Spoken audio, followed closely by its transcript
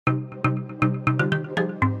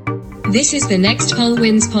This is the Next Poll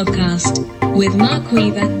Wins podcast with Mark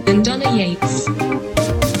Weaver and Donna Yates.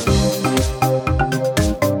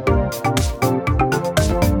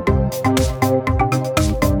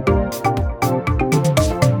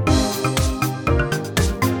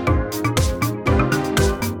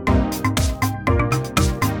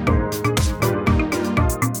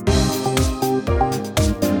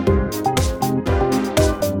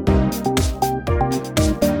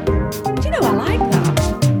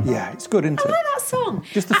 Good, isn't it? I like that song.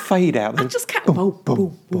 Just the fade out. I just can't. Boom,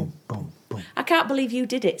 boom, boom, boom, boom. I can't believe you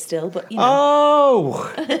did it still, but you know.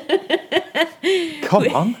 Oh!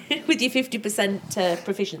 Come on. With your 50%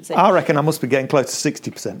 proficiency. I reckon I must be getting close to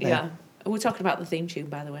 60% now. Yeah. We're talking about the theme tune,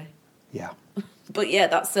 by the way. Yeah. But yeah,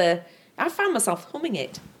 that's. I found myself humming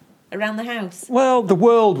it around the house. Well, the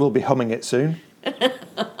world will be humming it soon. Can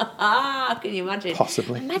you imagine?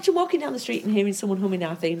 Possibly. Imagine walking down the street and hearing someone humming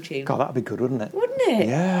our theme tune. God, that'd be good, wouldn't it? Wouldn't it?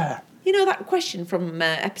 Yeah. You know that question from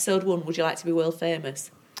episode 1, would you like to be world famous?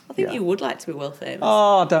 I think you would like to be world famous.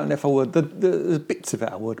 Oh, I don't know if I would. There's bits of it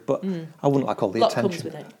I would, but I wouldn't like all the Lot attention. comes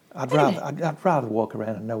with it. I'd rather walk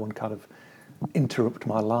around and no one kind of interrupt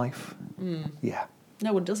my life. Yeah.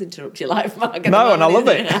 No one does interrupt your life, Mark. No, and I love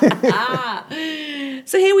it.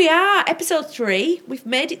 So here we are, episode 3. We've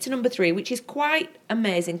made it to number 3, which is quite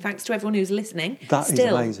amazing. Thanks to everyone who's listening. That is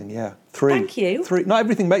amazing, yeah. 3. Thank you. 3. Not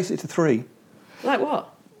everything makes it to 3. Like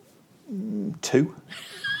what? 2.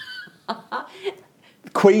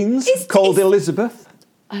 Queen's called Elizabeth.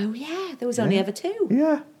 Oh yeah, there was only ever 2.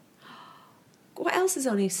 Yeah. What else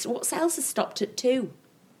has stopped at 2?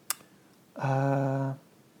 Well,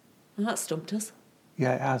 that stumped us.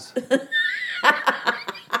 Yeah, it has.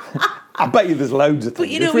 I bet you there's loads of things. But,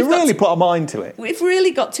 you know, if we really put our mind to it. We've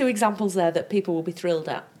really got 2 examples there that people will be thrilled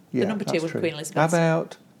at. Yeah, the number 2 was true. Queen Elizabeth. How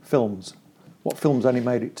about films? What films only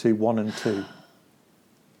made it to 1 and 2?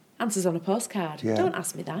 Answers on a postcard. Yeah. Don't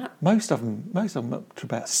ask me that. Most of them up to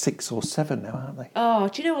about 6 or 7 now, aren't they? Oh,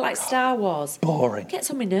 do you know, like Star Wars? Boring.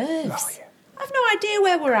 Gets on my nerves. Oh, yeah. I've no idea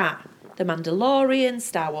where we're at. The Mandalorian,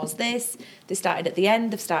 Star Wars this. They started at the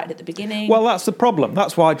end, they've started at the beginning. Well, that's the problem.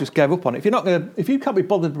 That's why I just gave up on it. If you can't be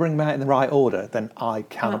bothered to bring them out in the right order, then I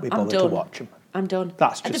cannot be bothered to watch them. I'm done.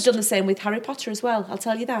 And they've done the same with Harry Potter as well, I'll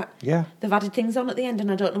tell you that. Yeah. They've added things on at the end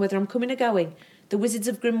and I don't know whether I'm coming or going. The Wizards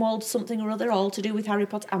of Grimwald, something or other, all to do with Harry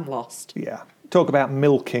Potter. I'm lost. Yeah. Talk about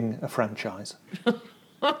milking a franchise.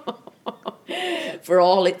 For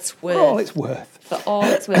all it's worth. For all it's worth. For all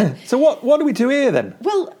it's worth. So what do we do here then?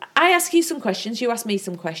 Well, I ask you some questions, you ask me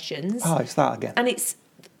some questions. Oh, it's that again. And it's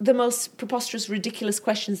the most preposterous, ridiculous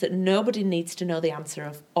questions that nobody needs to know the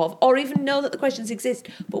answer of or even know that the questions exist.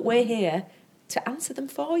 But we're here to answer them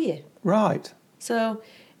for you. Right. So,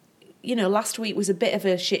 you know, last week was a bit of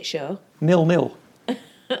a shit show. 0-0.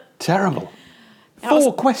 Terrible.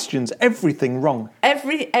 4 questions, everything wrong.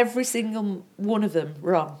 Every single one of them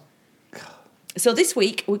wrong. So this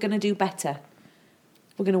week we're going to do better.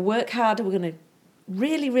 We're going to work harder. We're going to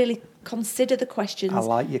really, really consider the questions. I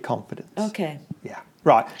like your confidence. Okay. Yeah.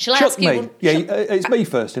 Right. Shall I ask you one? Yeah, it's me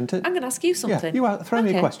first, isn't it? I'm going to ask you something. Yeah, throw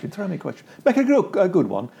me a question. Make a good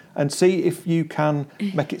one and see if you can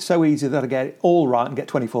make it so easy that I get it all right and get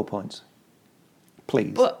 24 points.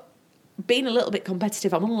 Please. But being a little bit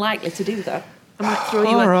competitive, I'm unlikely to do that. I might throw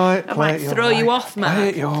you I might throw you off,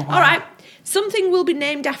 Mark. All right. Something will be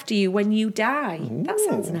named after you when you die. Ooh, that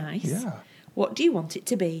sounds nice. Yeah. What do you want it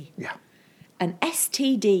to be? Yeah. An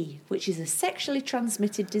STD, which is a sexually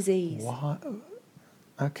transmitted disease. What?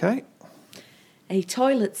 Okay. A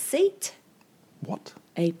toilet seat. What?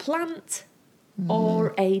 A plant.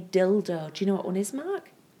 Or a dildo. Do you know what one is, Mark?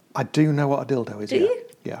 I do know what a dildo is. Do you?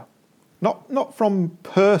 Yeah. Not from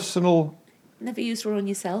personal. Never used one on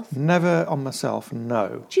yourself? Never on myself,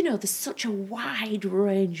 no. Do you know there's such a wide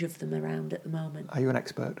range of them around at the moment? Are you an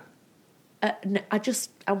expert? No,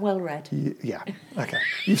 I'm well read. Yeah, okay.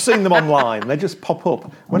 You've seen them online. They just pop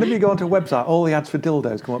up. Whenever you go onto a website, all the ads for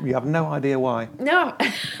dildos come up. You have no idea why. No.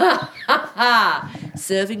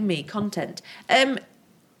 Serving me content. In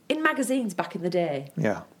magazines back in the day,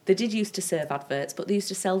 they did used to serve adverts, but they used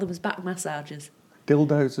to sell them as back massagers.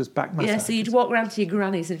 Dildos as back massagers? Yeah, so you'd walk around to your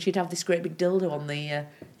granny's and she'd have this great big dildo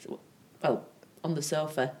on the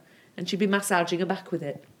sofa, and she'd be massaging her back with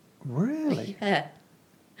it. Really? Yeah.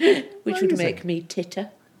 Which would make me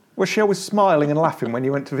titter. Was she always smiling and laughing when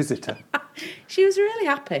you went to visit her? She was really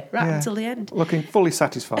happy until the end. Looking fully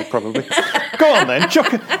satisfied, probably. Go on then,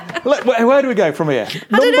 chuck it. Where do we go from here?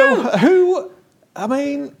 I don't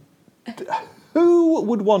know. Who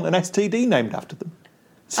would want an STD named after them?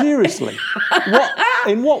 Seriously.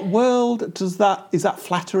 In what world is that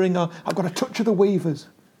flattering? I've got a touch of the weavers.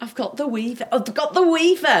 I've got the weaver. I've got the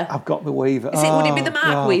weaver. I've got the weaver. Would it be the Mark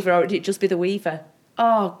God. Weaver or would it just be the weaver?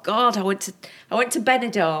 Oh God, I went to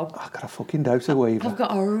Benidorm. I've got a fucking dose of weaver. I've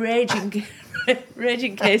got a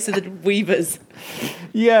raging case of the weavers.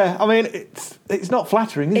 Yeah, I mean, it's not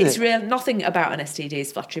flattering, is It's it? real. Nothing about an STD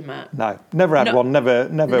is flattering, Mark. No, never had No. one. Never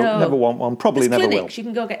No. want one. Probably There's never clinics you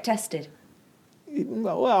can go get tested.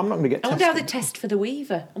 will. Well, I'm not going to get I wonder how they tested. test for the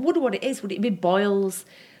weaver. I wonder what it is. Would it be boils?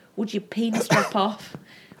 Would your penis drop off?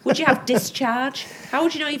 Would you have discharge? How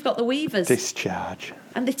would you know you've got the weavers? Discharge.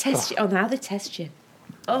 And they test you. Oh, now they test you.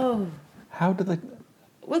 Oh. How do they?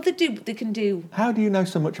 Well, they do. They can do. How do you know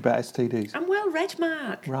so much about STDs? I'm well read,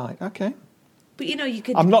 Mark. Right. Okay. But you know, you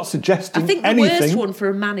could. I'm not suggesting I think the anything. worst one for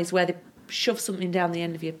a man is where they shove something down the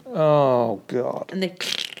end of you Oh God. and they.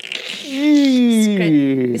 Is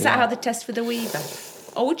Is that how they test for the weaver?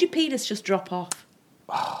 Or would your penis just drop off?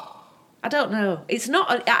 I don't know. It's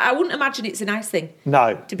not. I wouldn't imagine it's a nice thing.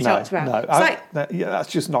 No. To be talked about. No. It's like, yeah, that's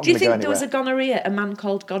just not do you going to go think there was anywhere. a man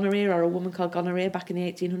called gonorrhea or a woman called gonorrhea back in the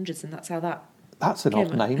 1800s, and that's how that That's an odd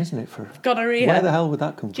came- name, isn't it? For gonorrhea? where the hell would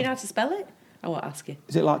that come from? Do you know how to spell it? I won't ask you.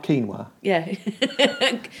 Is it like quinoa? Yeah.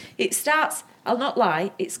 It starts. I'll not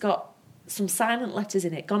lie. It's got some silent letters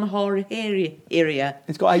in it. Gonorrhea.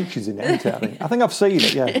 It's got H's in it, hasn't it? I think. I think I've seen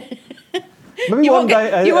it. Yeah. Maybe You one won't,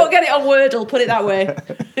 day. get, you won't get it on Wordle, put it that way.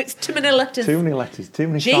 It's too many letters. Too many letters. Too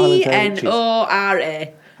many silent H's.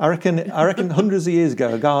 G-N-O-R-A. I reckon hundreds of years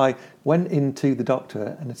ago, a guy went into the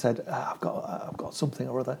doctor and said, I've got something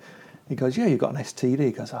or other. He goes, yeah, you've got an STD.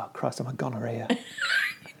 He goes, oh, Christ, I'm a gonorrhea.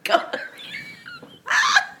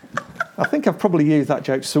 I think I've probably used that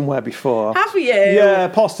joke somewhere before. Have you? Yeah,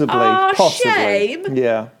 possibly. Oh, possibly. shame.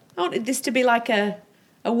 Yeah. I wanted this to be like a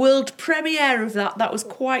world premiere of that. That was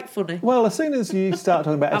quite funny. Well, as soon as you start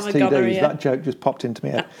talking about I'm a STDs, gonorrhea. that joke just popped into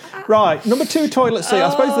my head. Right, number 2, toilet seat. I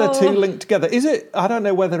suppose they're two linked together. Is it? I don't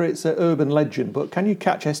know whether it's an urban legend, but can you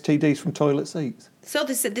catch STDs from toilet seats? So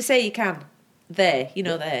they say you can. They.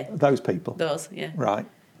 Those people. Those, yeah. Right.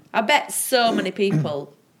 I bet so many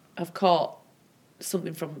people have caught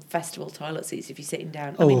something from festival toilet seats if you're sitting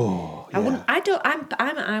down. I mean, I wouldn't. I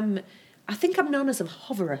don't. I think I'm known as a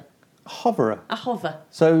hoverer. Hoverer. I hover.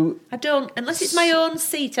 So I don't unless it's my own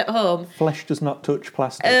seat at home. flesh does not touch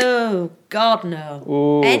plastic. Oh God, no.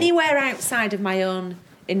 Oh. Anywhere outside of my own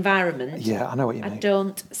environment. Yeah, I know what you mean. I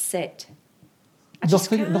don't sit. I just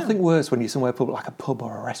can't. Nothing worse when you're somewhere public, like a pub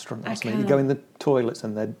or a restaurant or something. You go in the toilets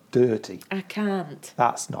and they're dirty. I can't.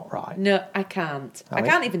 That's not right. No, I can't. I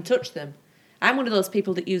can't even touch them. I'm one of those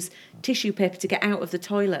people that use tissue paper to get out of the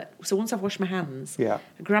toilet. So once I've washed my hands, I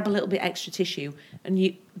grab a little bit extra tissue and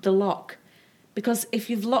the lock. Because if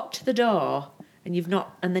you've locked the door and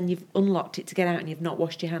then you've unlocked it to get out and you've not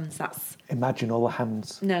washed your hands, that's... Imagine all the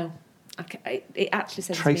hands. No. It actually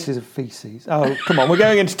sends Traces me... of faeces. Oh, come on, we're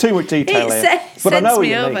going into too much detail It here. But I sends know what me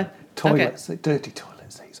you over. mean. Toilets, dirty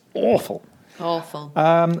toilet seats. Awful. Awful.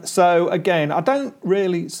 So, again, I don't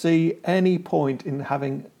really see any point in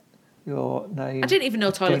having your name... I didn't even know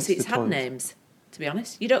toilet against seats the had toilet. names, to be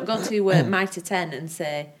honest. You don't go to Mitre 10 and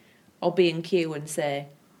say, or B&Q and say,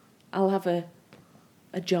 I'll have a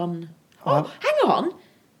John. Oh, hang on.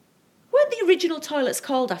 Weren't the original toilets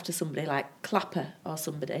called after somebody like Clapper or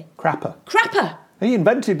somebody? Crapper. He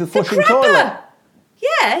invented the flushing Crapper! toilet.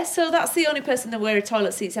 Yeah, so that's the only person where a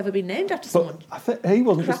toilet seat's ever been named after someone. But I think he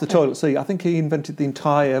wasn't just the Crapper. toilet seat. I think he invented the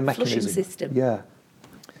entire mechanism. Flushing system. Yeah.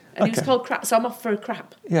 And he was called Crap, so I'm off for a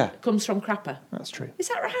crap. Yeah. It comes from Crapper. That's true. Is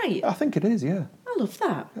that right? I think it is, yeah. I love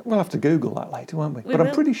that. We'll have to Google that later, won't we? We But I'm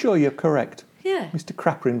will. pretty sure you're correct. Yeah. Mr.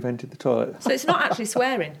 Crapper invented the toilet. So it's not actually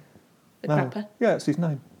swearing, the No. Crapper. Yeah, it's his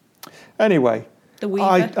name. Anyway, The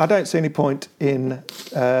Weaver. I don't see any point in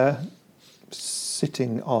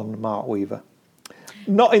sitting on Mark Weaver.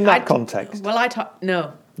 Not in that context. Well,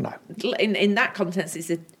 no. No. In that context,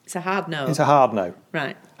 it's a hard no. It's a hard no.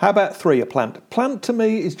 Right. How about 3, a plant? Plant to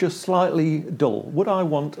me is just slightly dull. Would I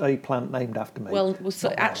want a plant named after me? Well, so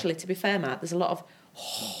Not actually, to be fair, Matt, there's a lot of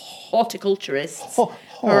horticulturists Ho-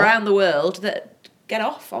 ho- around the world that get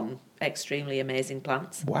off on extremely amazing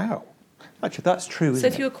plants. Wow. Actually, that's true, So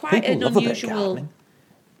isn't if you it? were quite People an love a bit of unusual gardening.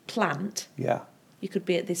 plant, Yeah. you could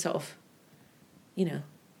be at this sort of,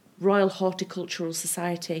 Royal Horticultural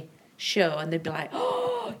Society show, and they'd be like,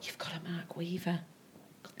 "Oh, you've got a Mark Weaver.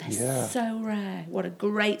 God, they're so rare. What a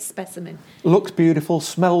great specimen." Looks beautiful,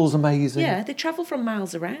 smells amazing. Yeah, they travel from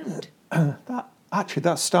miles around.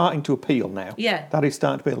 That's starting to appeal now. Yeah. That is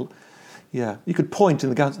starting to appeal. Yeah. You could point in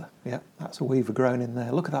the garden. Yeah, that's a weaver grown in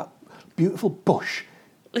there. Look at that beautiful bush.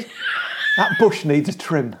 That bush needs a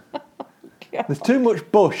trim. There's too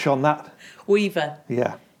much bush on that. Weaver.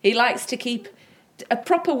 Yeah. He likes to keep A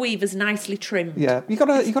proper weaver's nicely trimmed. Yeah, you got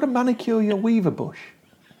to manicure your weaver bush.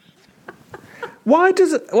 Why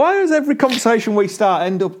does every conversation we start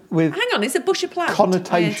end up with? Hang on, it's a bush of plant.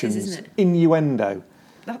 Connotations, isn't it? Innuendo.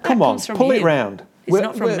 That Come on, comes from pull you. it round. It's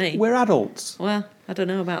not from me. We're adults. Well, I don't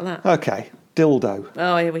know about that. Okay, dildo.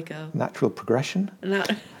 Oh, here we go. Natural progression. No.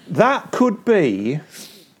 That could be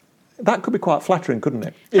quite flattering, couldn't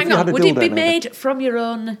it? If Hang you on, had a would it dildo be made from your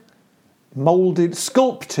own... Moulded,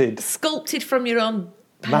 sculpted Sculpted from your own...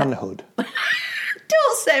 manhood.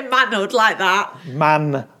 Don't say manhood like that.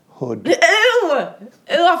 Manhood. Ew!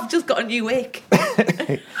 I've just got a new ick.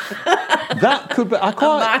 That could be... I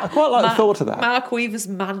quite like the thought of that. Mark Weaver's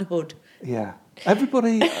manhood. Yeah.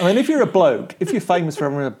 Everybody... I mean, if you're a bloke, if you're famous for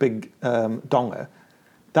having a big donger,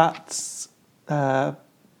 that's...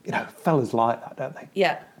 fellas like that, don't they?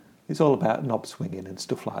 Yeah. It's all about knob swinging and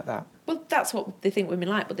stuff like that. Well, that's what they think women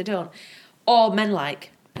like, but they don't. Or men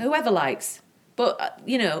like. Whoever likes. But,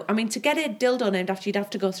 to get a dildo named after, you'd have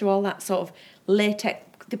to go through all that sort of latex.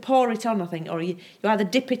 They pour it on, I think, or you either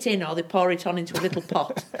dip it in or they pour it on into a little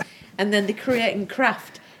pot. And then they create and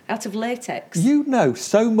craft out of latex. You know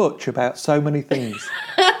so much about so many things.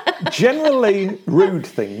 Generally rude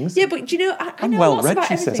things. Yeah, but do you know, I know well lots read, about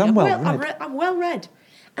she everything. says. I'm well read. I'm well read.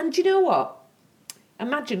 And do you know what?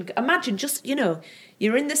 Imagine just,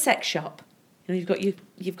 you're in the sex shop. You've got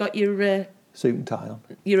your suit and tie on.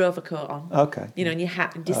 Your overcoat on. Okay. And your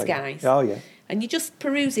hat and disguise. Oh, yeah. And you're just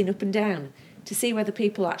perusing up and down to see whether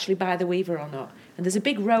people actually buy the Weaver or not. And there's a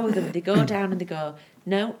big row of them. They go down and they go,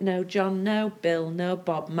 no, John, no, Bill, no,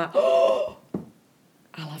 Bob, Matt. I'll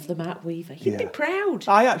have the Matt Weaver. You'd be proud.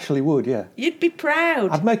 I actually would, yeah. You'd be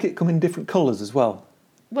proud. I'd make it come in different colours as well.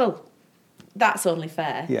 Well, that's only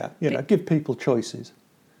fair. Yeah, give people choices.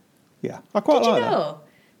 Yeah, I quite like that. Did you know?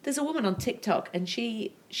 There's a woman on TikTok and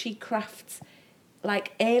she crafts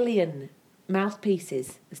like alien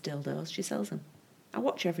mouthpieces as dildos. She sells them. I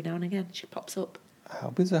watch her every now and again. She pops up. How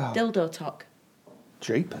bizarre. Dildo talk.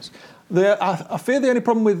 Jeepers. I fear the only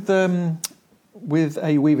problem with a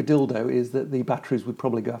Weaver dildo is that the batteries would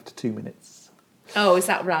probably go after 2 minutes. Oh, is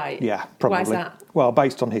that right? Yeah, probably. Why is that? Well,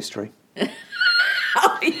 based on history.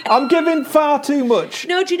 Oh, yeah. I'm giving far too much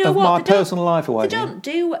do you know of what? my personal life away. They don't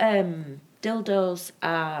do dildos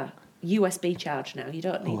are USB charged now. You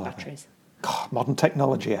don't need batteries. God, modern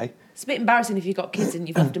technology, eh? It's a bit embarrassing if you've got kids and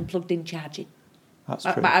you've left them plugged in charging. That's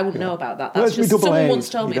true. But I wouldn't know about that. Where's That's just me double someone A's? once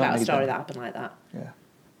told me You don't about a need story them. that happened like that. Yeah.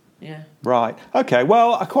 Yeah. Right. Okay.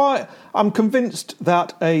 Well, I'm convinced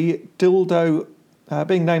that a dildo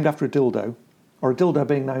being named after a dildo, or a dildo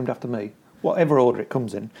being named after me, whatever order it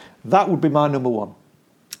comes in, that would be my number one.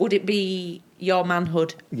 Would it be your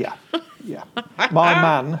manhood? Yeah. Yeah. My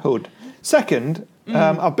manhood. Second,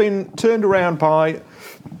 I've been turned around by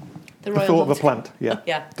the thought of a plant. Yeah.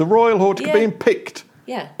 Yeah. The royal horticulture being picked,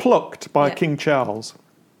 plucked by King Charles.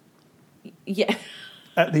 Yeah.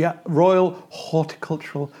 At the Royal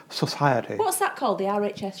Horticultural Society. What's that called? The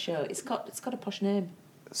RHS show. It's got a posh name.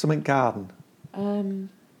 Something Garden.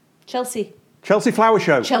 Chelsea Flower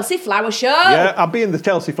Show. Chelsea Flower Show. Yeah, I'd be in the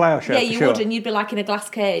Chelsea Flower Show. Yeah, for you sure. would, and you'd be like in a glass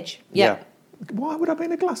cage. Yeah. Why would I be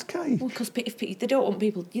in a glass cage? Well, because if they don't want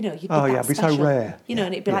people, you'd be it'd be so rare. and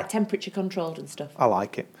it'd be like temperature controlled and stuff. I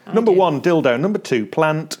like it. Number 1, dildo. Number 2,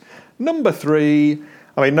 plant. Number 3,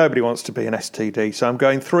 nobody wants to be an STD, so I'm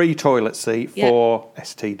going 3 toilet seat for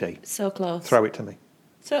STD. So close. Throw it to me.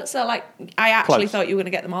 So I actually thought you were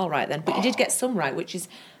going to get them all right then, but you did get some right, which is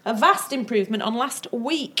a vast improvement on last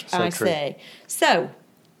week, so true. say. So,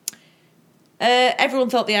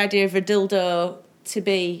 everyone thought the idea of a dildo to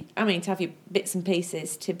have your bits and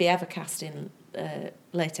pieces to be ever cast in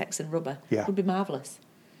latex and rubber would be marvellous.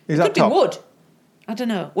 Is it that could top? be wood. I don't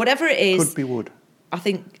know. Whatever it is. Could be wood. I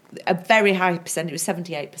think a very high percentage, it was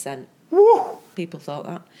 78%. Woo! People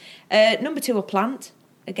thought that. Number 2, a plant,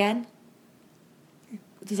 again.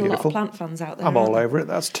 There's a lot of plant fans out there. I'm all over it.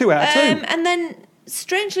 That's 2 out of 2. And then,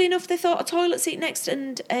 strangely enough, they thought a toilet seat next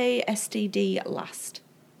and a STD last.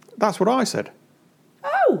 That's what I said.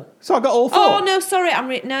 Oh. So I got all 4. Oh, no, sorry,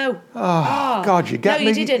 no. Oh, God, you get me.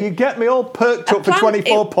 You didn't. You get me all perked up for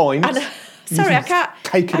 24 points. Sorry, I can't.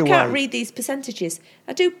 Take it away. I can't read these percentages.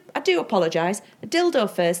 I do apologise. A dildo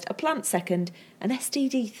first, a plant second, an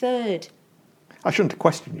STD third. I shouldn't have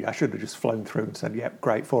questioned you. I should have just flown through and said, "Yep,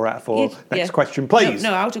 great, 4 out of 4. Next question, please."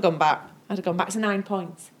 No, I would have gone back. It's 9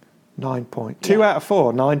 points. 9 points. 2 out of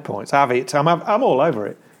 4, 9 points. Have it. I'm all over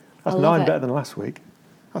it. That's 9 better than last week.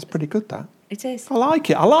 That's pretty good. That. It is. I like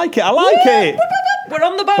it. It. We're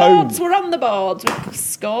on the boards. Boom. We're on the boards. We've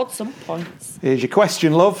scored some points. Here's your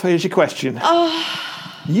question, love. Here's your question.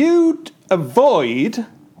 You'd avoid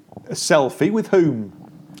a selfie with whom?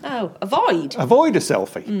 Oh, avoid. Avoid a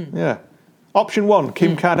selfie. Yeah. Option 1,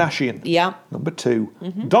 Kim Kardashian. Yeah. Number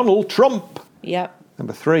 2, Donald Trump. Yeah.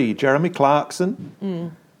 Number 3, Jeremy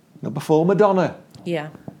Clarkson. Number 4, Madonna. Yeah.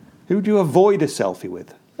 Who do you avoid a selfie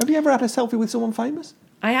with? Have you ever had a selfie with someone famous?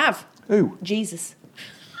 I have. Who? Jesus.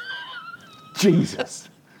 Jesus.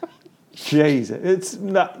 Jesus. It's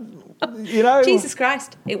not, you know. Jesus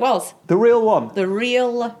Christ. It was. The real one. The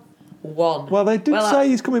real one. Well, they did say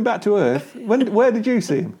he's coming back to Earth. Where did you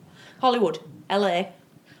see him? Hollywood. LA.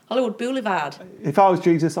 Hollywood Boulevard. If I was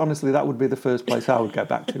Jesus, honestly, that would be the first place I would go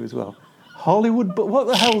back to as well. Hollywood, but what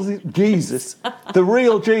the hell is it? Jesus, the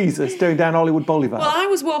real Jesus doing down Hollywood Boulevard. Well, I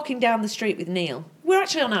was walking down the street with Neil. We're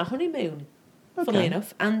actually on our honeymoon, funnily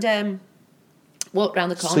enough, and walked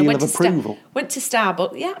round the corner. Seal of approval. Went to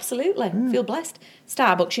Starbucks. Yeah, absolutely. Feel blessed.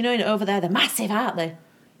 Starbucks, you know, over there, they're massive, aren't they?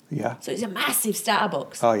 Yeah. So it's a massive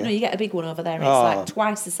Starbucks. Oh, yeah. You know, you get a big one over there, and it's like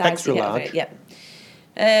twice the size extra you get large. of it. Yep.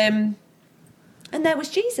 And there was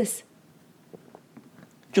Jesus.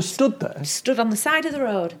 Just stood there? Stood on the side of the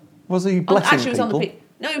road. Was he blessing Actually, people? he was on the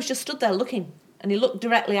No, he was just stood there looking. And he looked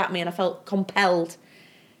directly at me, and I felt compelled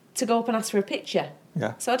to go up and ask for a picture.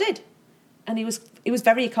 Yeah. So I did. And he was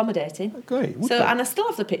very accommodating. Great. And I still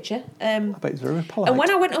have the picture. I bet he's very polite. And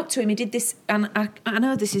when I went up to him, he did this, and I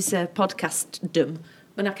know this is a podcast-dom,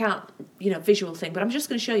 and I can't, visual thing, but I'm just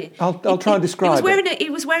going to show you. I'll try and describe He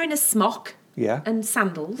was wearing a smock. Yeah. And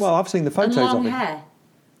sandals. Well, I've seen the photos and long of him. hair.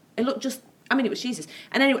 It looked just... it was Jesus.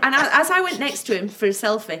 And anyway, as I went next to him for a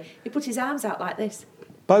selfie, he put his arms out like this.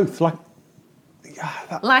 Both, like...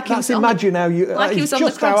 That's imagine how you... Like he was on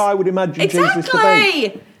just the cross. how I would imagine Jesus to be.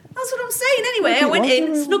 Exactly! That's what I'm saying. Anyway, I went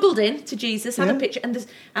in, snuggled in to Jesus, had a Yeah. picture, and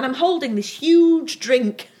I'm holding this huge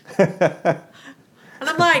drink. And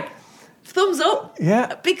I'm like, thumbs up. Yeah.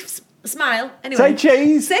 A big smile. Anyway. Say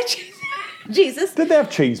cheese. Say cheese. Jesus. Did they have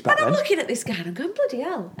cheese back And I'm then? looking at this guy and I'm going, bloody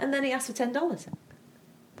hell. And then he asked for $10.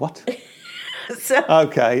 What? So,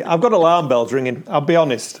 Okay, I've got alarm bells ringing. I'll be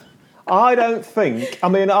honest. I don't think...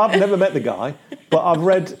 I've never met the guy, but I've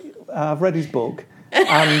read his book,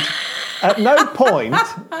 and at no point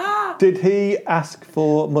did he ask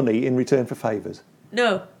for money in return for favours.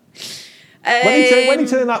 no. When he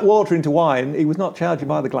turned that water into wine, he was not charging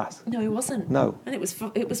by the glass. No, he wasn't. No. And it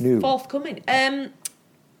was No. forthcoming.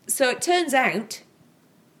 So it turns out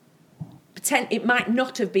it might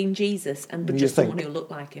not have been Jesus, but just someone who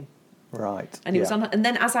looked like him. Right. And he was on. And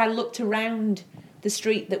then as I looked around the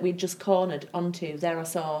street that we'd just cornered onto, there I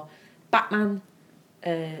saw Batman,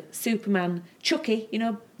 Superman, Chucky.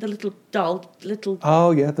 The little doll,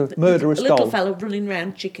 Oh yeah, the murderous doll. little fellow running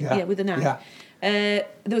around, with a knife. Yeah.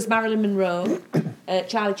 There was Marilyn Monroe,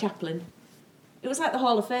 Charlie Chaplin. It was like the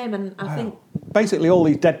Hall of Fame, and I think basically all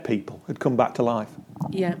these dead people had come back to life.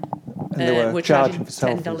 yeah, And they were we're charging charging for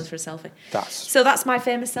selfies. $10 for a selfie. So that's my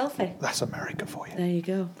famous selfie. that's America for you. There you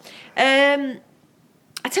go.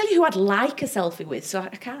 I tell you who I'd like a selfie with, so I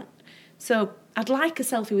can't. So I'd like a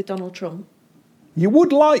selfie with Donald Trump. You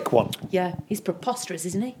would like one. Yeah, he's preposterous,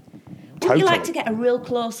 isn't he? Wouldn't Totally. you like to get a real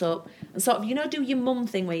close-up and sort of, do your mum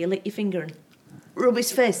thing where you lick your finger and rub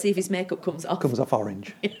his face, see if his makeup comes off? Comes off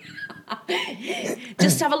orange.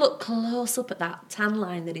 Just have a look close up at that tan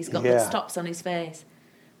line that he's got Yeah. that stops on his face.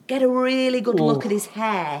 Get a really good look at his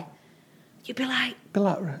hair. You'd be like...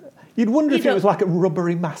 You'd wonder if it don't- was like a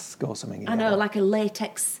rubbery mask or something. I know, like a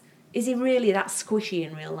latex. Is he really that squishy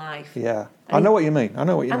in real life? Yeah. I know what you mean.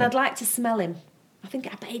 And I'd like to smell him. I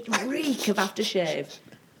bet he'd reek of aftershave.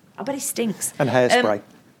 I bet he stinks. And hairspray.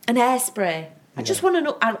 I just want to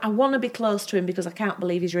know. I want to be close to him because I can't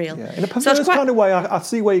believe he's real. Yeah. In a perverse kind of way, I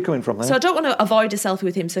see where you're coming from there. So I don't want to avoid a selfie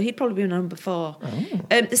with him, so he'd probably be number 4.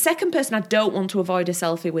 Oh. The second person I don't want to avoid a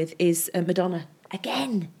selfie with is Madonna.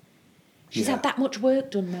 Again. She's had that much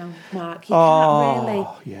work done now, Mark. You can't really...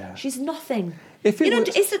 Yeah. She's nothing. If it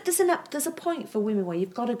was... There's a point for women where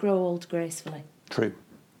you've got to grow old gracefully. True.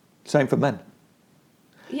 Same for men.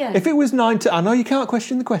 Yeah. If it was I know you can't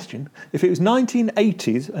question the question. If it was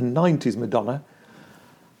 1980s and 90s Madonna,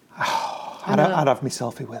 I'd have my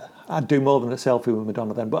selfie with her. I'd do more than a selfie with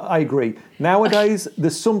Madonna then. But I agree. Nowadays,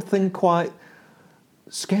 there's something quite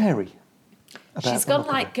scary about She's gone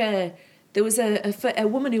like... there was a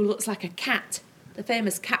woman who looks like a cat, the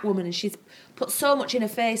famous cat woman, and she's put so much in her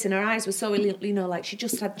face and her eyes were so, like she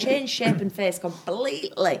just had changed shape and face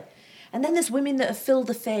completely. And then there's women that have filled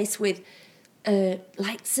the face with...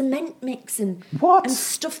 like cement mix and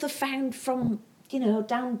stuff they found from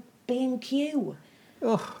down B&Q.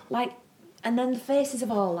 Ugh. Like, and then the faces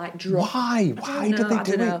have all like dropped. Why did they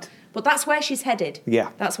do it? But that's where she's headed.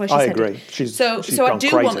 Yeah, that's where she's headed. I agree. She's so I gone do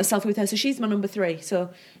crazy. want a selfie with her. So she's my number 3.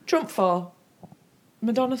 So Trump 4,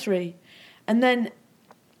 Madonna 3, and then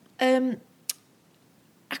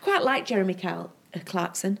I quite like Jeremy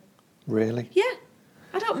Clarkson. Really? Yeah,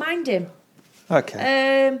 I don't mind him.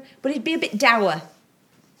 Okay. But he'd be a bit dour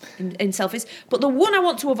in selfies. But the one I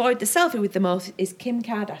want to avoid the selfie with the most is Kim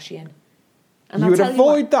Kardashian. And You I'll would tell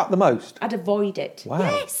avoid what, that the most? I'd avoid it. Wow.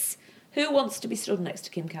 Yes. Who wants to be stood next to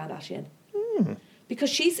Kim Kardashian? Because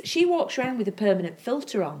she walks around with a permanent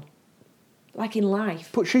filter on, like in life.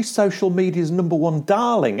 But she's social media's number one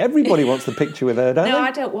darling. Everybody wants the picture with her, don't they? No,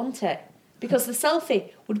 I don't want it. Because the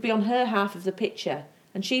selfie would be on her half of the picture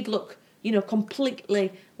and she'd look,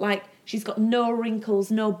 completely like she's got no wrinkles,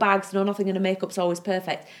 no bags, no nothing, and her makeup's always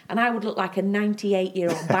perfect. And I would look like a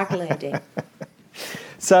 98-year-old bag lady.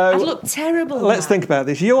 So I'd look terrible. Let's think about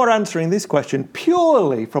this. You're answering this question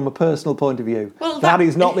purely from a personal point of view. Well, that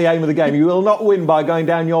is not the aim of the game. You will not win by going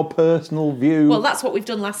down your personal view. Well, that's what we've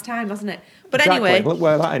done last time, hasn't it? But Exactly. anyway, Look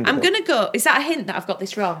where that ended I'm up. going to go. Is that a hint that I've got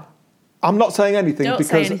this wrong? I'm not saying anything Don't because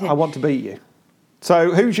say anything. I want to beat you.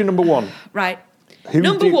 So who's your number one? Right. Who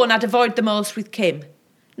Number do you- one, I'd avoid the most with Kim.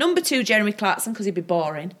 Number two, Jeremy Clarkson, because he'd be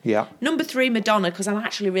boring. Yeah. Number three, Madonna, because I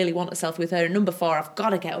actually really want a selfie with her. And number four, I've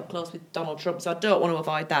got to get up close with Donald Trump, so I don't want to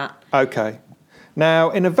avoid that. Okay. Now,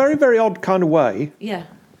 in a very, very odd kind of way, Yeah.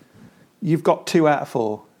 you've got 2 out of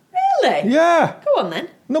 4. Really? Yeah. Go on then.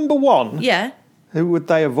 Number one, Yeah. who would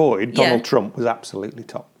they avoid? Yeah. Donald Trump was absolutely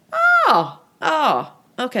top. Oh,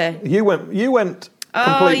 okay. You went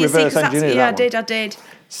complete you see, 'cause reverse that's- engineer yeah, that one. I did.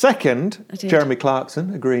 Second, I did. Jeremy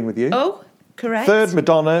Clarkson, agreeing with you. Oh, correct. Third,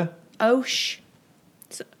 Madonna. Oh,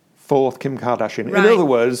 Fourth, Kim Kardashian. Right. In other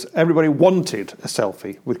words, everybody wanted a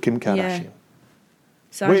selfie with Kim Kardashian.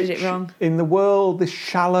 So I did it wrong. In the world, this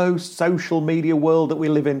shallow social media world that we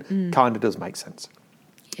live in, kind of does make sense.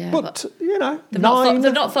 Yeah, But, they've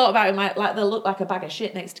not thought about it like they'll look like a bag of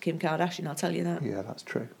shit next to Kim Kardashian, I'll tell you that. Yeah, that's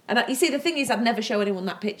true. And you see, the thing is, I'd never show anyone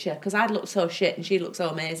that picture because I'd look so shit and she'd look so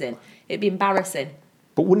amazing. It'd be embarrassing.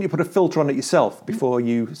 But wouldn't you put a filter on it yourself before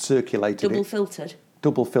you circulated Double it? filtered.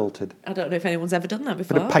 Double filtered. I don't know if anyone's ever done that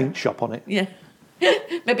before. Put a paint shop on it. Yeah.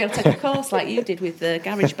 Maybe I'll take a course like you did with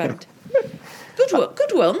GarageBand. Good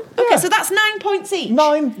one. Okay, Yeah. so that's 9 points each.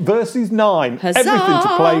 9 versus 9. Huzzah! Everything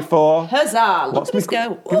to play for. Huzzah! Look at us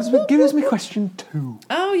go. Give us me question 2.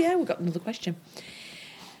 Oh, yeah, we've got another question.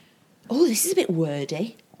 Oh, this is a bit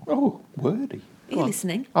wordy. Oh, wordy. Are you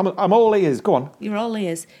listening? I'm all ears. Go on. You're all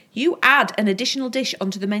ears. You add an additional dish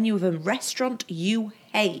onto the menu of a restaurant you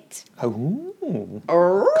hate.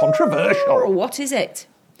 Oh, controversial. What is it?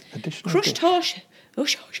 Additional Crushed dish. horse...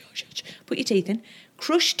 Put your teeth in.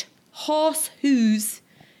 Crushed horse hooves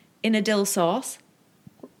in a dill sauce.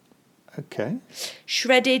 Okay.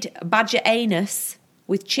 Shredded badger anus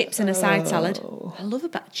with chips and a side salad. I love a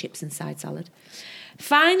bit of chips and side salad.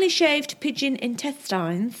 Finely shaved pigeon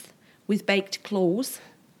intestines with baked claws.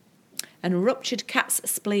 And ruptured cat's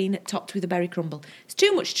spleen topped with a berry crumble. It's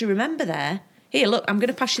too much to remember there. Here, look, I'm going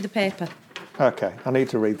to pass you the paper. Okay, I need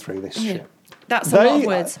to read through this shit. That's a lot of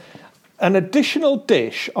words. An additional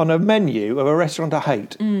dish on a menu of a restaurant I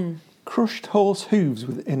hate. Crushed horse hooves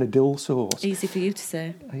in a dill sauce. Easy for you to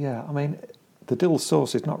say. Yeah, I mean, the dill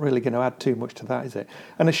sauce is not really going to add too much to that, is it?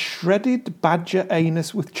 And a shredded badger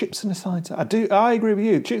anus with chips and a side salad. I agree with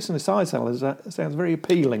you. Chips and a side salad sounds very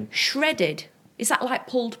appealing. Shredded? Is that like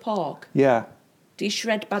pulled pork? Yeah. Do you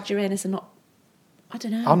shred badger anus and not... I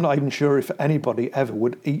don't know. I'm not even sure if anybody ever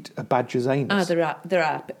would eat a badger's anus. Oh, there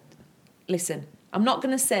are. Listen, I'm not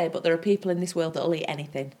going to say, but there are people in this world that'll eat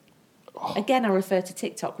anything. Oh. Again, I refer to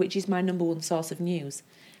TikTok, which is my number one source of news.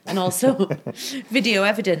 And also video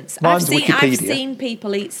evidence. Mine's I've Wikipedia. seen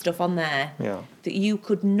people eat stuff on there that you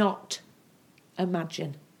could not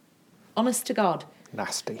imagine. Honest to God.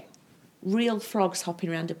 Nasty. Real frogs hopping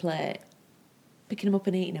around a plate. Picking them up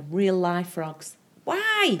and eating them. Real live frogs.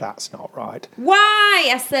 Why? That's not right.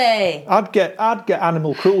 Why, I say? I'd get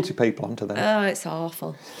animal cruelty people onto them. Oh, it's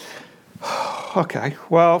awful. Okay,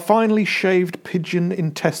 well, finely shaved pigeon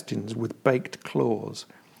intestines with baked claws.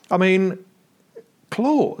 I mean,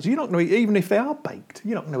 claws? You're not going to eat, even if they are baked,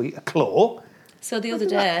 you're not going to eat a claw. So the other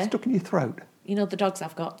day... Stuck in your throat. You know the dogs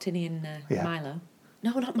I've got, Tinny and Milo?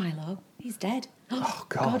 No, not Milo. He's dead. Oh,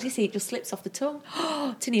 God. You see, it just slips off the tongue.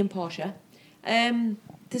 Tinny and Portia.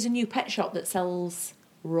 There's a new pet shop that sells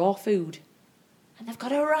raw food. And they've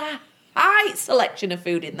got a right selection of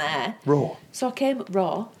food in there. Raw? So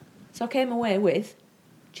I came away with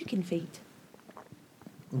chicken feet.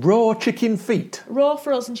 Raw chicken feet? Raw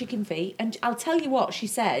frozen chicken feet. And I'll tell you what she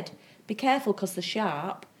said. Be careful because they're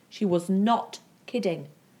sharp. She was not kidding.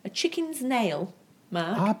 A chicken's nail,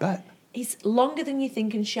 Mark, I bet. is longer than you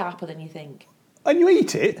think and sharper than you think. And you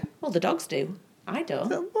eat it? Well, the dogs do. I don't.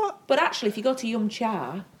 What? But actually, if you go to Yum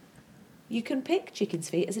Cha, You can pick chicken's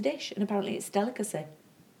feet as a dish, and apparently it's a delicacy.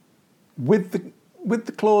 With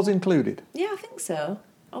the claws included? Yeah, I think so.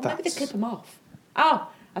 Or maybe they clip them off. Oh,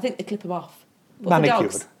 I think they clip them off. But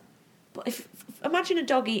manicured. For dogs, but if imagine a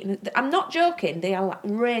dog eating... I'm not joking, they are like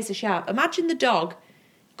razor sharp. Imagine the dog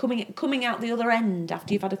coming out the other end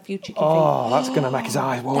after you've had a few chicken feet. Oh, that's going to make his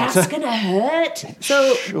eyes water. That's going to hurt.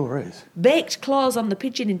 So, sure is. Baked claws on the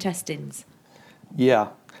pigeon intestines. Yeah.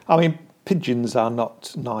 I mean, pigeons are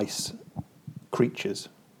not nice creatures.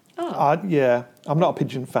 Oh. Yeah, I'm not a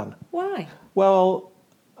pigeon fan. Why? Well,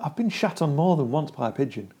 I've been shat on more than once by a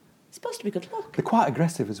pigeon. It's supposed to be good luck. They're quite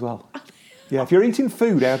aggressive as well. Yeah, if you're eating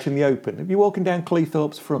food out in the open, if you're walking down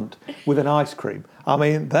Cleethorpes front with an ice cream, I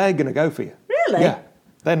mean, they're going to go for you. Really? Yeah.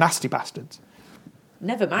 They're nasty bastards.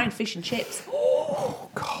 Never mind fish and chips. Oh,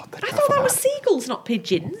 God. I thought that was seagulls, not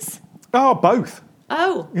pigeons. Oh, both.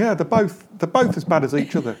 Oh. Yeah, they're both as bad as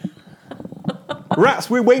each other. Rats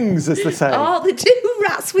with wings, as they say. Oh, they do,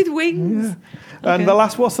 rats with wings. Yeah. And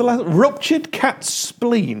what's the last? Ruptured cat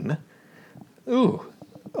spleen. Ooh.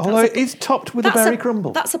 Although it is topped with a berry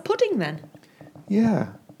crumble. That's a pudding then. Yeah.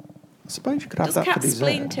 I suppose you could have that for dessert. Does cat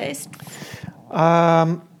spleen taste?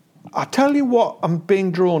 I tell you what I'm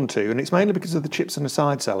being drawn to, and it's mainly because of the chips and the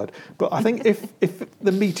side salad, but I think if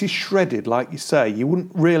the meat is shredded, like you say, you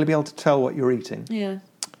wouldn't really be able to tell what you're eating. Yeah.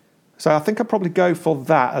 So I think I'd probably go for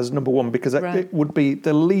that as number one, because it would be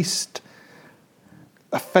the least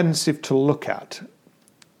offensive to look at.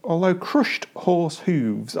 Although crushed horse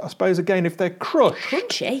hooves, I suppose, again, if they're crushed...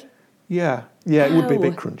 Crunchy? Yeah, it would be a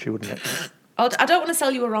bit crunchy, wouldn't it? I don't want to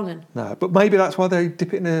sell you a wrong one. No, but maybe that's why they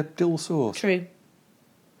dip it in a dill sauce. True.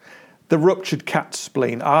 The ruptured cat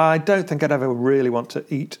spleen. I don't think I'd ever really want to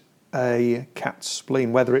eat a cat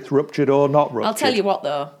spleen, whether it's ruptured or not ruptured. I'll tell you what,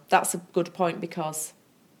 though. That's a good point, because...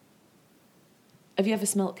 Have you ever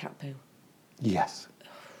smelt cat poo? Yes.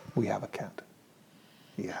 We have a cat.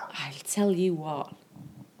 Yeah. I'll tell you what.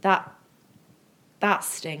 That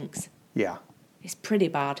stinks. Yeah. It's pretty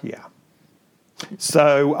bad. Yeah.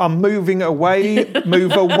 So I'm moving away,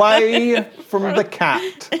 move away from the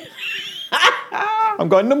cat. I'm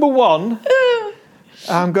going number one.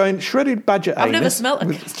 I'm going shredded badger anus. I've never smelt a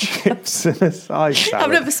with cat. chips and a side salad.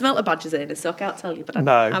 I've never smelt a badger's anus, so I can't tell you, but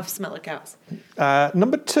I've smelt a cat's.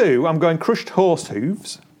 Number two, I'm going crushed horse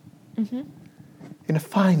hooves in a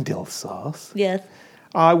fine dill sauce. Yes.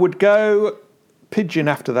 I would go pigeon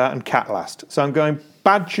after that and cat last. So I'm going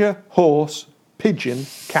badger, horse, pigeon,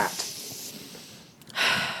 cat.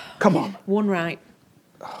 Come on. One right.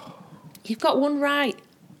 You've got one right.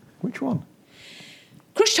 Which one?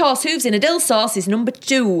 Crushed horse hooves in a dill sauce is number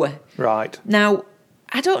two. Right. Now,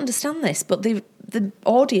 I don't understand this, but the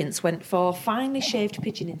audience went for finely shaved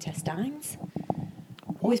pigeon intestines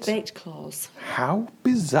with baked claws. How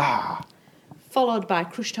bizarre. Followed by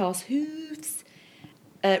crushed horse hooves,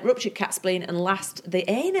 ruptured cat spleen, and last, the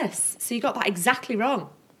anus. So you got that exactly wrong.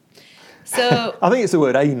 So I think it's the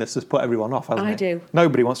word anus has put everyone off, hasn't it? I do.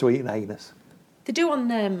 Nobody wants to eat an anus. They do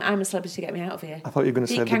on I'm a Celebrity to Get Me Out of Here. I thought you were going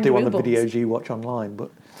to say Eat they do on the kangaroo videos bums. you watch online, but...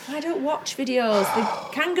 I don't watch videos. The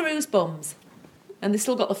kangaroos' bums. And they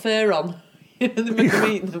still got the fur on. They make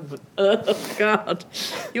them eat them. Oh, God.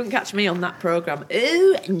 You won't catch me on that programme.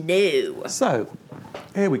 Oh, no. So,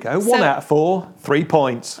 here we go. 1 out of 4, 3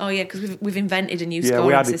 points. Oh, yeah, because we've invented a new Yeah, scoring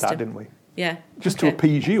we added system. that, didn't we? Yeah. Just to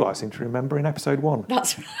appease you, I seem to remember, in episode 1.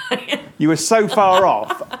 That's right. You were so far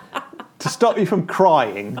off, to stop you from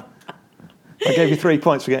crying, I gave you 3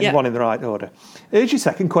 points for getting one in the right order. Here's your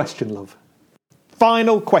second question, love.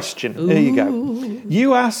 Final question. Here you go.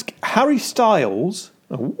 You ask Harry Styles...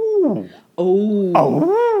 Ooh.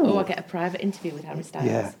 Oh, I get a private interview with Harry Styles.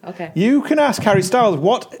 Yeah. Okay. You can ask Harry Styles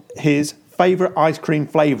what his favourite ice cream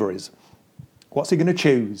flavour is. What's he going to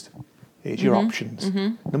choose? Here's your options.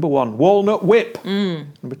 Number 1, walnut whip.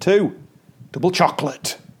 Number 2, double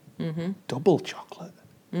chocolate. Double chocolate.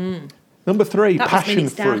 Number 3, passion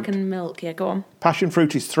it's fruit. dark and milk. Yeah, go on. Passion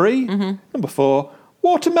fruit is 3. Number 4,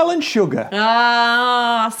 watermelon sugar.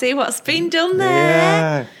 Ah, see what's been done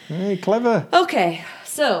there. Yeah, very clever. Okay,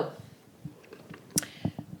 so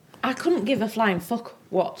I couldn't give a flying fuck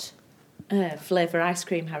what flavour ice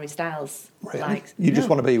cream Harry Styles likes. You just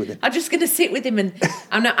want to be with him. I'm just going to sit with him, and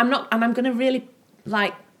I'm going to really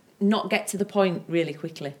not get to the point really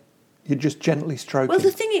quickly. You just gently stroke Well, him.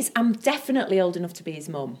 the thing is, I'm definitely old enough to be his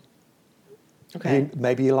mum. Okay.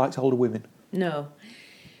 Maybe he likes older women. No,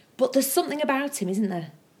 but there's something about him, isn't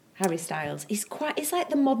there? Harry Styles. He's like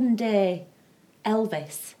the modern day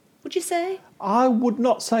Elvis. Would you say? I would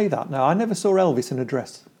not say that. No, I never saw Elvis in a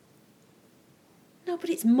dress. No, but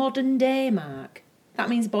it's modern day, Mark. That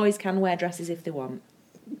means boys can wear dresses if they want.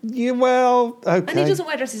 Yeah, well, okay. And he doesn't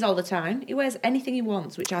wear dresses all the time. He wears anything he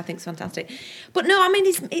wants, which I think is fantastic. But no, I mean,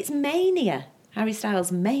 it's mania. Harry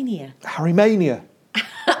Styles mania. Harry Mania.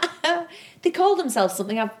 They call themselves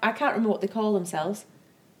something. I can't remember what they call themselves.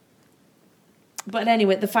 But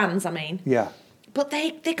anyway, the fans, I mean. Yeah. But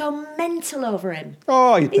they go mental over him.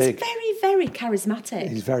 Oh, he's big. He's very, very charismatic.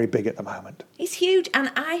 He's very big at the moment. He's huge.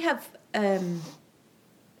 And I have...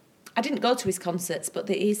 I didn't go to his concerts, but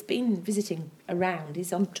he's been visiting around.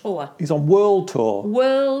 He's on tour. He's on world tour.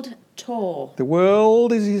 World tour. The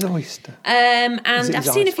world is his oyster. And I've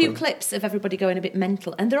seen a few clips of everybody going a bit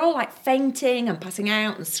mental. And they're all like fainting and passing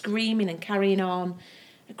out and screaming and carrying on.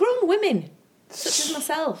 Grown women, such as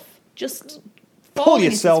myself, just... Pull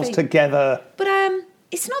yourselves together. But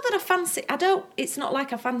it's not that I fancy... It's not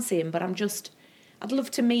like I fancy him, but I'd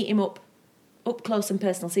love to meet him up close and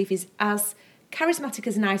personal, see if he's as... charismatic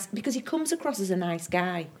as nice, because he comes across as a nice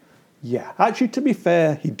guy. Yeah, actually, to be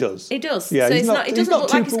fair, he does. He does. Yeah, so it doesn't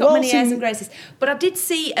look like he's got many airs and graces. But I did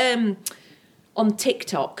see on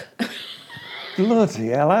TikTok. Bloody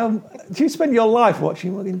hell! Do you spend your life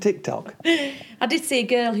watching fucking TikTok? I did see a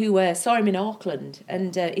girl who saw him in Auckland,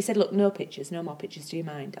 and he said, "Look, no more pictures. Do you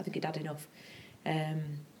mind? I think he'd had enough."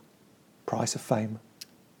 Price of fame.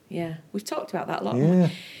 Yeah, we've talked about that a lot.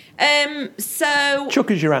 Yeah. So. Chuck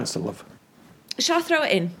is your answer, love. Shall I throw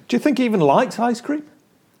it in? Do you think he even likes ice cream?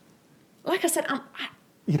 Like I said,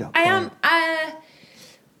 you don't. I am.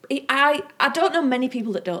 I don't know many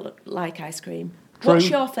people that don't like ice cream. True. What's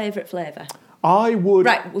your favourite flavour? I would.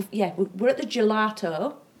 Right. We're at the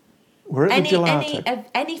gelato. We're at the gelato.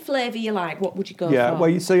 Any flavour you like. What would you go for? Yeah. Well,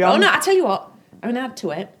 you see. Oh no! I tell you what. I'm going to add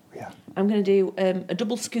to it. Yeah. I'm going to do a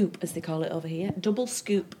double scoop, as they call it over here. Double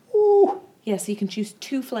scoop. Ooh. Yeah. So you can choose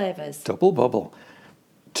 2 flavours. Double bubble.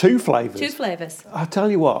 2 flavours. 2 flavours. I'll tell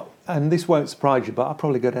you what, and this won't surprise you, but I'll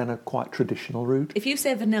probably go down a quite traditional route. If you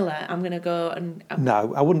say vanilla, I'm going to go and...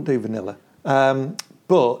 No, I wouldn't do vanilla.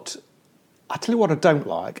 But I tell you what I don't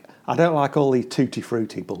like. I don't like all the tutti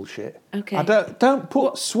frutti bullshit. Okay. I don't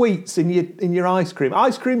put sweets in your ice cream.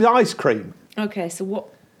 Ice cream's ice cream. Okay, so what...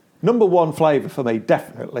 Number 1 flavour for me,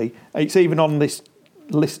 definitely. It's even on this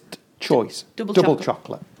list choice. Double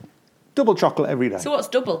chocolate. Double chocolate every day. So what's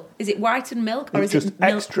double? Is it white and milk, or it's is just it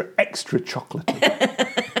milk? extra chocolatey?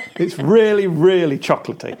 It's really, really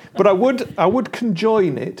chocolatey. But I would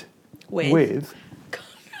conjoin it with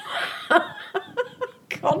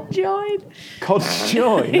Conjoin.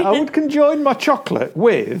 I would conjoin my chocolate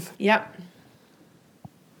with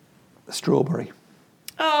strawberry.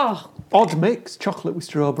 Oh. Odd mix, chocolate with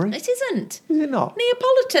strawberry. It isn't. Is it not?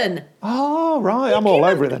 Neapolitan. Oh, right. I'm all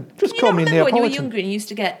over it then. Just call me Neapolitan. When you were Neapolitan. younger and you used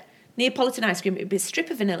to get Neapolitan ice cream, it would be a strip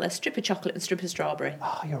of vanilla, a strip of chocolate and a strip of strawberry.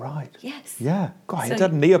 Oh, you're right. Yes. Yeah. God, I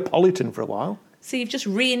had Neapolitan for a while. So you've just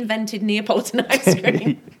reinvented Neapolitan ice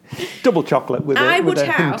cream. Double chocolate with a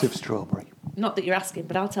hint of strawberry. Not that you're asking,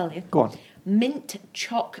 but I'll tell you. Go on. Mint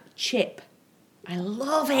choc chip. I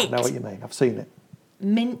love it. I know what you mean. I've seen it.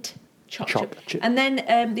 Mint choc chip. And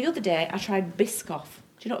then the other day I tried Biscoff.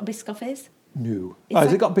 Do you know what a Biscoff is? No.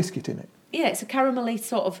 Has it got biscuit in it? Yeah, it's a caramelly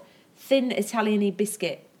sort of thin Italian-y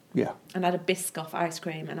biscuit. Yeah. And I had a Biscoff ice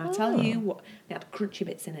cream, and I tell you what, it had crunchy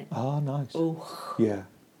bits in it. Oh, nice. Oh. Yeah.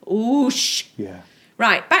 Oosh. Yeah.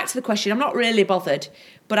 Right, back to the question. I'm not really bothered,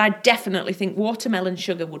 but I definitely think watermelon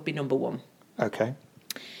sugar would be number 1. Okay.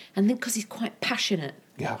 And then because he's quite passionate.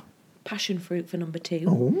 Yeah. Passion fruit for number 2.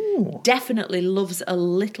 Ooh. Definitely loves a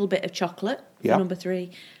little bit of chocolate for number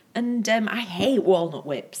 3. And I hate walnut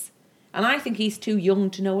whips. And I think he's too young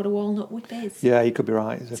to know what a walnut whip is. Yeah, you could be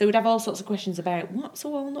right. So we'd have all sorts of questions about, what's a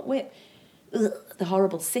walnut whip? Ugh, the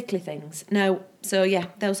horrible, sickly things. No, so yeah,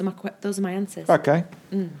 those are my answers. Okay.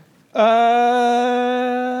 Go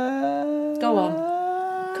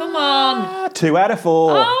on. Come on. 2 out of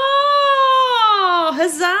 4. Oh,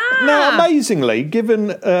 huzzah! Now, amazingly, given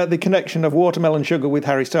the connection of watermelon sugar with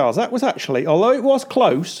Harry Styles, that was actually, although it was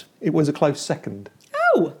close, it was a close second.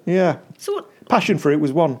 Oh! Yeah. So what? Passion fruit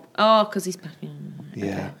was 1. Oh, because he's...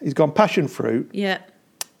 Yeah. He's gone passion fruit. Yeah.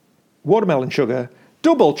 Watermelon sugar,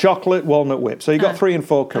 double chocolate, walnut whip. So you got 3 and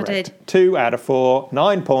 4 correct. I did. 2 out of 4,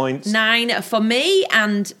 9 points. 9 for me,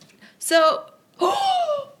 and so...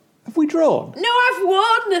 Have we drawn? No, I've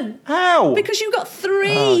won! How? Because you got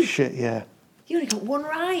 3. Oh, shit, yeah. You only got 1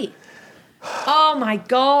 right. Oh, my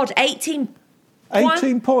God. 18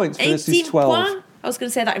 points versus 12. Points. I was going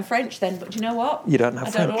to say that in French then, but do you know what? You don't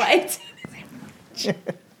have French. I don't know what 18 is.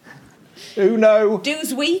 Uno.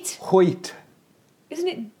 18. Wheat. Isn't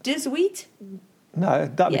it 18? No,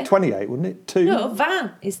 that'd be 28, wouldn't it? 2. No,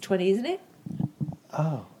 20 is 20, isn't it?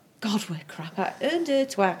 Oh. God, we're crap at. 1, 2, 3,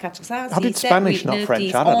 4, 5, I did Spanish, not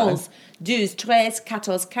French. I don't know. 11, 12,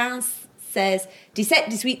 13, 14, 15,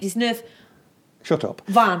 16, 17, 18, 19. Shut up.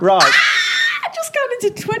 20. Right. I just got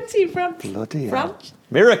into 20 from Bloody French. hell.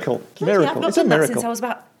 Miracle. Bloody, I've not It's a done that miracle. since I was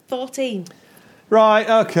about 14. Right,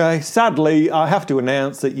 okay. Sadly, I have to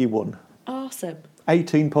announce that you won. Awesome.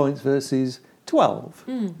 18 points versus 12.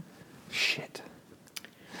 Shit.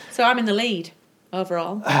 So I'm in the lead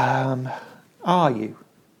overall. Are you?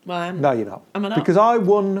 Well, I am. No, you're not. Am I not? Because I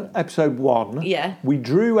won episode 1. Yeah. We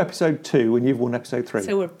drew episode 2 and you've won episode 3.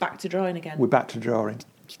 So we're back to drawing again. We're back to drawing.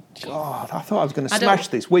 God, I thought I was going to I smash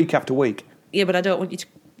don't- this week after week. Yeah, but I don't want you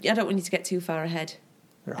to get too far ahead.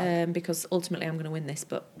 Right. Because ultimately I'm going to win this.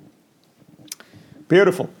 But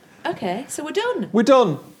Beautiful. okay, so we're done. We're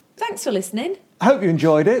done. Thanks for listening. I hope you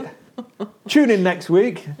enjoyed it. Tune in next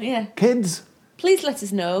week. Yeah. Kids. Please let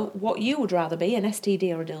us know what you would rather be, an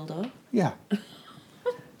STD or a dildo. Yeah.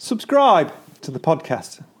 Subscribe to the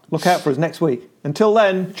podcast. Look out for us next week. Until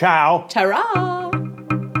then, ciao. Ta-ra!